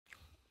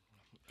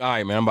All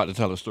right, man. I'm about to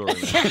tell a story.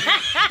 Man.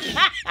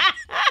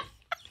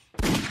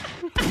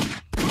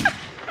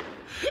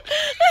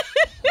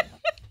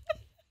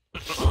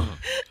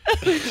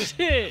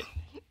 Shit.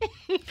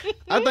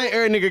 I think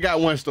every nigga got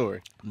one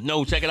story.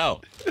 No, check it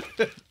out.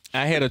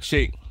 I had a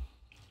chick.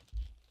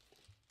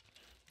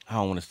 I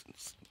don't want to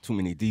too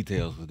many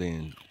details, but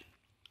then.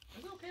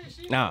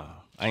 Nah,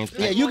 I ain't.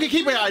 Yeah, you can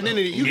keep her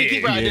identity. You can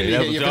keep her identity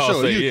hidden, that's for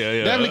what sure. y'all say.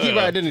 You definitely keep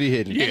her identity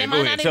hidden. And it go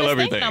might ahead, not tell even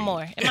everything. stink no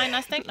more. It might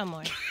not stink no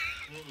more.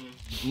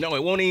 No,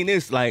 it won't even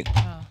this. Like,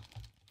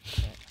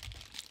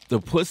 the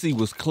pussy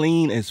was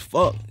clean as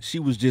fuck. She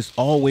was just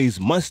always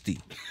musty.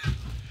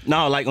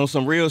 No, like on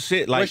some real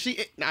shit. Like, she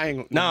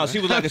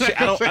was like a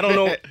shit. I don't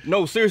know.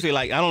 No, seriously,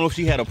 like I don't know if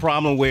she had a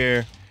problem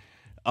where,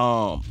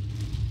 I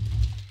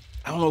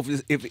don't know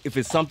if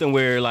it's something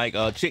where like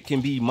a chick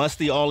can be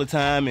musty all the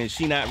time and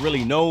she not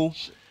really know.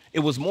 It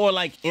was more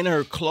like in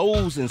her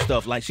clothes and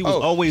stuff. Like she was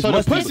always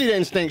musty. So the pussy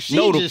didn't stink.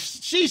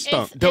 She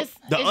stunk. The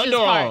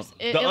underarms.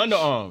 The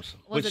underarms.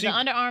 Was it the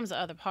underarms or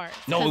other parts?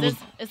 No,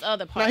 it's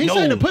other parts. No, he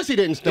said the pussy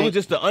didn't stink. It was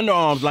just the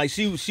underarms. Like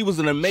she was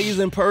an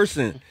amazing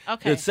person.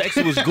 Okay. The sex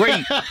was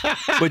great,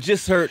 but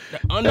just her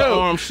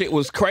underarm shit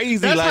was crazy.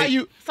 That's like how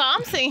you. So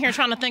I'm sitting here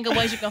trying to think of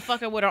ways you can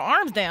fuck her with her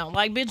arms down.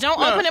 Like, bitch, don't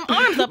open them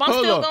arms up. I'm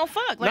still gonna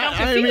fuck. Like, I'm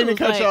confused. I didn't mean to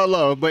cut y'all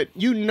off, but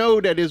you know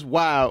that it's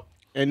wild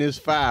and it's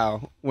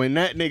foul when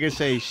that nigga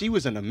say she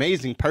was an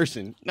amazing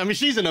person. I mean,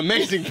 she's an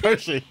amazing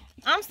person.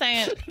 I'm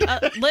saying,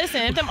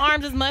 listen, if them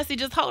arms is musty,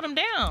 just hold them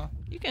down.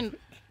 You can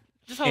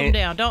just hold them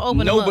down. Don't open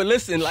them up. No, but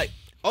listen, like.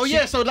 Oh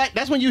yeah, so like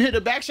that's when you hit the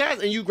back shots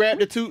and you grab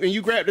the two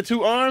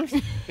arms.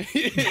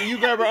 You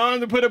grab her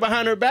arms and put her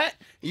behind her back.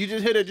 You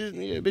just hit her,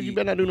 bitch. You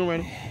better not do no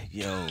running.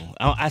 Yo,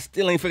 I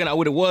still ain't figuring out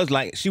what it was.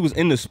 Like she was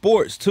into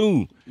sports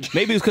too.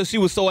 Maybe it's because she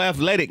was so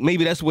athletic.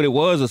 Maybe that's what it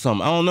was or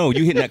something. I don't know.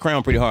 You hitting that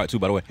crown pretty hard too,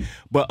 by the way.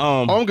 But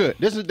I'm good.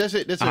 That's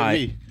it. That's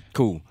me.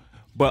 Cool.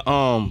 But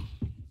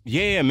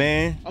yeah,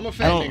 man. I'm a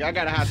fat nigga. I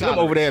got a high tolerance. I'm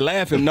over there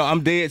laughing. No,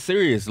 I'm dead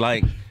serious.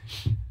 Like,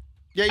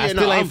 I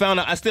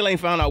still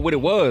ain't found out what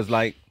it was.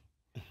 Like.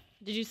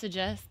 Did you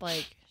suggest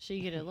like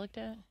she get it looked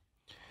at?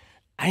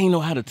 I didn't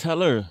know how to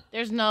tell her.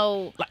 There's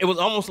no. Like, it was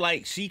almost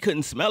like she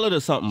couldn't smell it or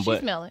something. She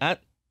but smell it.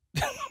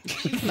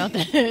 She smelled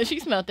that. She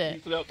smelled that. She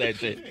smelled that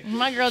shit.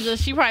 My girl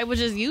she probably was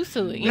just used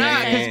to it. You know what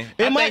I'm saying?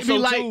 It might be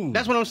like too.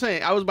 That's what I'm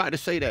saying. I was about to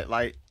say that.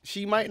 Like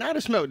she might not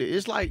have smelled it.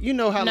 It's like you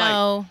know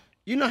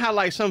how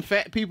like some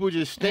fat people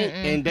just stink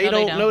and they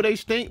don't know they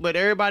stink, but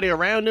everybody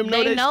around them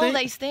know they stink.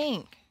 They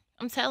stink.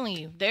 I'm telling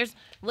you.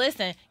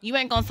 Listen, you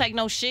ain't gonna take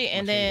no shit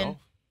and then.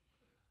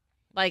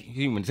 Like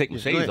you even take my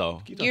shades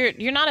off.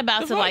 You're not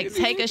about to like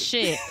take a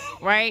shit,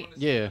 right?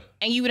 Yeah.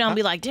 And you don't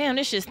be like, damn,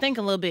 this shit stink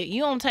a little bit.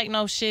 You don't take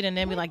no shit and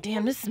then be like,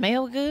 damn, this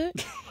smell good.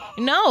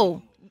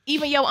 No,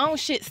 even your own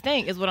shit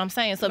stink is what I'm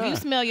saying. So if you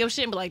smell your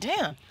shit and be like,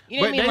 damn,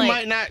 you know what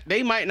I mean?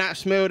 They might not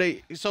smell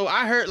So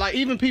I heard like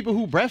even people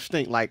who breath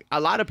stink, like a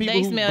lot of people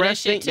who breath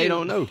stink, they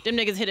don't know. Them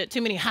niggas hit it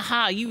too many.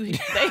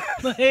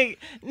 They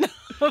no.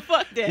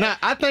 Fuck that. Nah,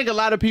 I think a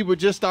lot of people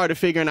just started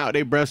figuring out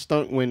they breath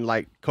stunk when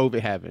like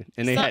COVID happened,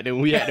 and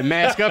we had to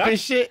mask up and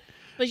shit.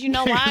 But you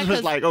know why? It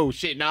was like, oh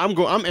shit, now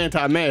I'm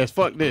anti-mask.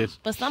 Fuck this.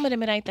 But some of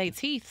them it ain't their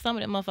teeth. Some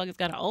of them motherfuckers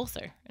got an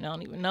ulcer and they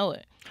don't even know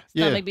it.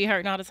 Stomach be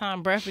hurting all the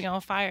time. Breath be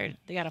on fire.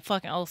 They got a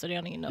fucking ulcer. They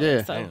don't even know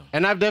it. So.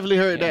 And I've definitely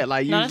heard that.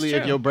 Like usually,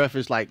 if your breath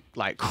is like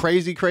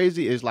crazy,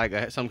 it's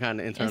like some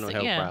kind of internal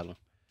health problem.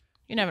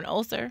 You have an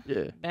ulcer.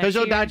 Yeah, because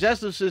your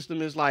digestive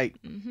system is like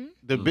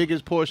the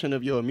biggest portion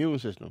of your immune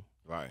system.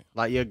 Right.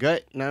 Like your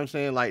gut, you know what I'm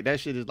saying? Like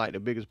that shit is like the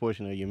biggest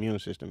portion of your immune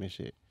system and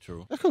shit.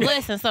 True. That's cool.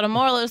 Listen, so the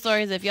moral of the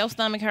story is if your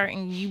stomach hurt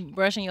and you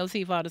brushing your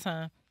teeth all the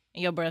time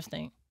and your breath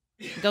stink,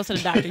 go to the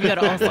doctor. You got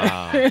an ulcer.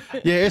 Wow.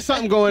 Yeah, it's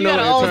something going on. You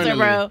got an ulcer,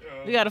 internally. bro.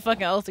 You got a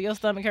fucking ulcer. Your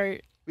stomach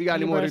hurt. We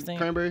got any more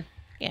cranberry?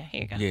 Yeah,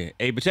 here you go. Yeah.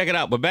 Hey, but check it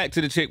out. But back to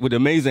the chick with the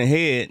amazing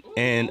head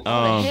and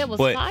the head was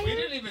fire. We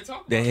didn't even talk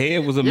about the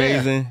head was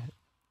amazing,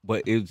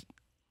 but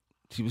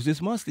she was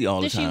just musty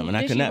all the time, and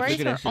I could not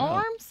figure that shit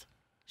out. Arms?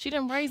 She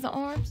didn't raise the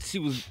arms. She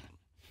was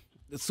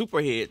the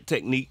superhead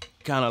technique,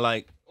 kind of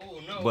like,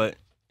 but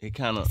it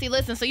kind of. See,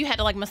 listen. So you had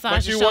to like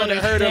massage. But you wanted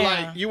her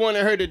to you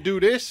wanted her to do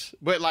this,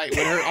 but like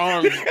with her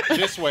arms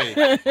this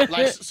way,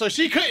 like so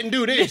she couldn't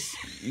do this.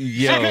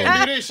 Yo. She couldn't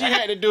do this. She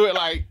had to do it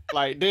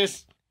like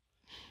this.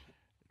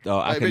 Oh,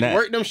 I like, could not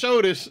work them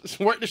shoulders.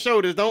 Work the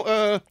shoulders. Don't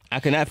I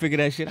could not figure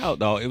that shit out,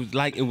 dog. It was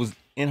like it was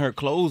in her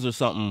clothes or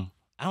something.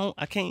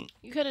 I can't.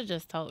 You could have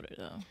just told her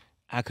though.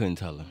 I couldn't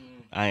tell her.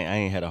 I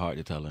ain't had a heart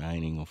to tell her. I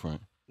ain't even gonna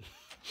front.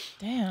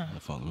 Damn.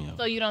 Fuck me up.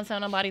 So you don't tell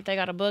nobody if they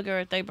got a booger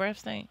if they breath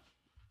stink?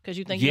 Because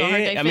you think you don't hurt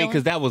their I mean,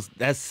 because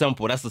that's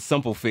simple. That's a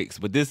simple fix.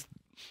 But this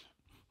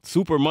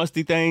super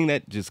musty thing,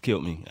 that just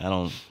killed me. I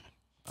don't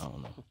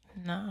know.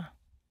 Nah.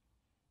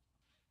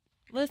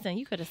 Listen,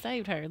 you could have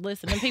saved her.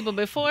 Listen, the people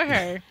before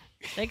her,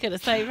 they could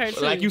have saved her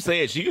too. Like you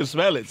said, she could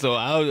smell it, so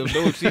I don't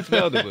know if she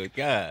smelled it, but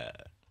God.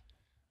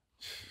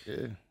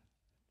 Yeah.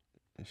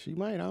 She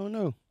might, I don't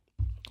know.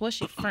 Was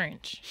she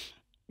French?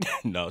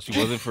 No, she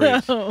wasn't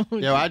French.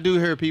 Yo, I do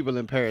hear people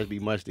in Paris be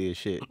musty as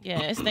shit.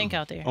 Yeah, it stink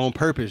out there. On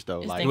purpose,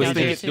 though. Like, do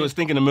it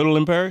stink in the middle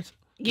in Paris?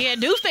 Yeah, it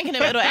do stink in the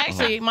middle.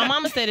 Actually, my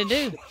mama said it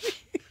do.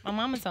 My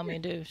mama told me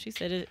it do. She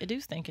said it do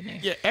stink in there.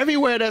 Yeah,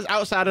 everywhere that's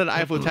outside of the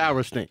Eiffel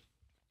Tower stink.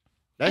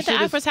 It's the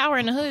Eiffel Tower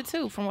in the hood,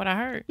 too, from what I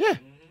heard. Yeah.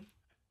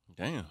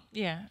 Damn.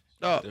 Yeah.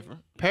 Different.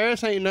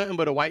 Paris ain't nothing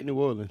but a white New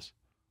Orleans.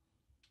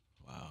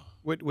 Wow.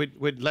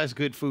 With less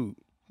good food.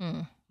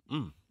 Hmm.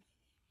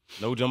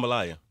 No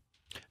jambalaya.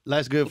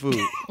 Less good food.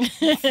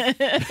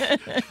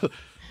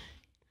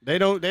 They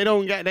don't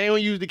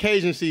use the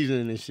Cajun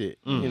seasoning and shit.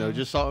 You know,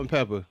 just salt and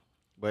pepper.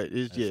 But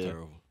it's That's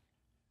terrible.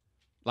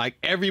 Like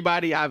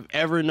everybody I've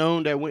ever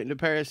known that went to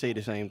Paris say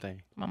the same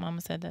thing. My mama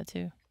said that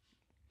too.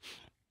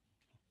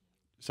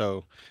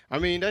 So I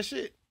mean that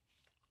shit.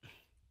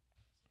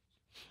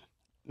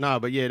 Nah,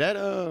 but yeah,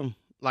 that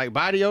like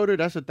body odor,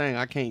 that's a thing.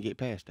 I can't get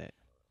past that.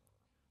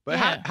 But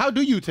how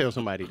do you tell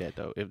somebody that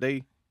though? If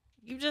they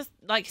You just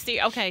like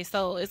see, okay,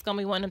 so it's gonna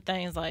be one of them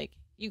things like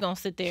you gonna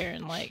sit there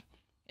and like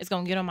it's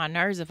gonna get on my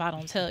nerves if I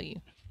don't tell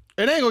you.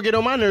 It ain't gonna get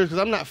on my nerves because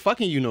I'm not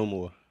fucking you no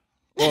more.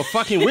 Or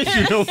fucking with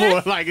you no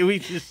more. Like we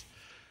just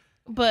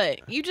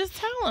But you just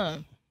tell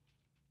them.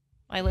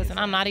 Like, listen,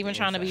 I'm not even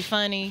trying to be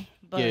funny,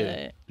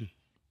 but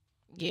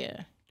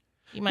yeah.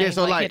 You might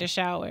so hit a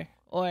shower.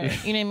 Or you know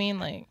what I mean?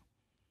 Like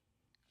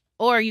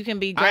or you can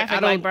be graphic,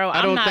 like, bro,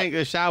 I don't think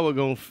a shower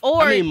gonna.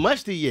 I mean,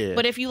 musty, yeah.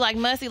 But if you like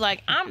musty,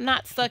 like, I'm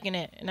not sucking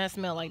it, and that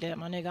smell like that,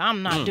 my nigga.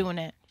 I'm not doing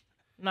that.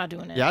 I'm not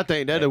doing that. Yeah, I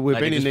think that'll whip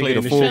like any just nigga played in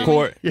a the full shit.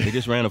 court. They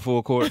just ran a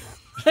full court.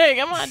 Like,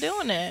 I'm not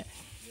doing that.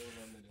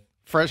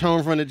 Fresh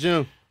home from the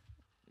gym.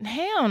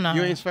 Hell no.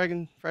 You ain't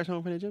fucking fresh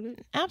home from the gym,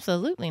 dude?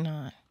 Absolutely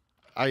not.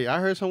 I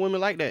heard some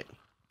women like that.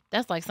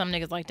 That's like some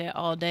niggas like that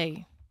all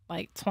day,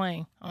 like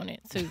twang on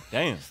it too.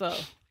 Damn. So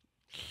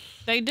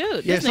they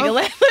do. Yeah, This nigga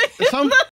laughing. Some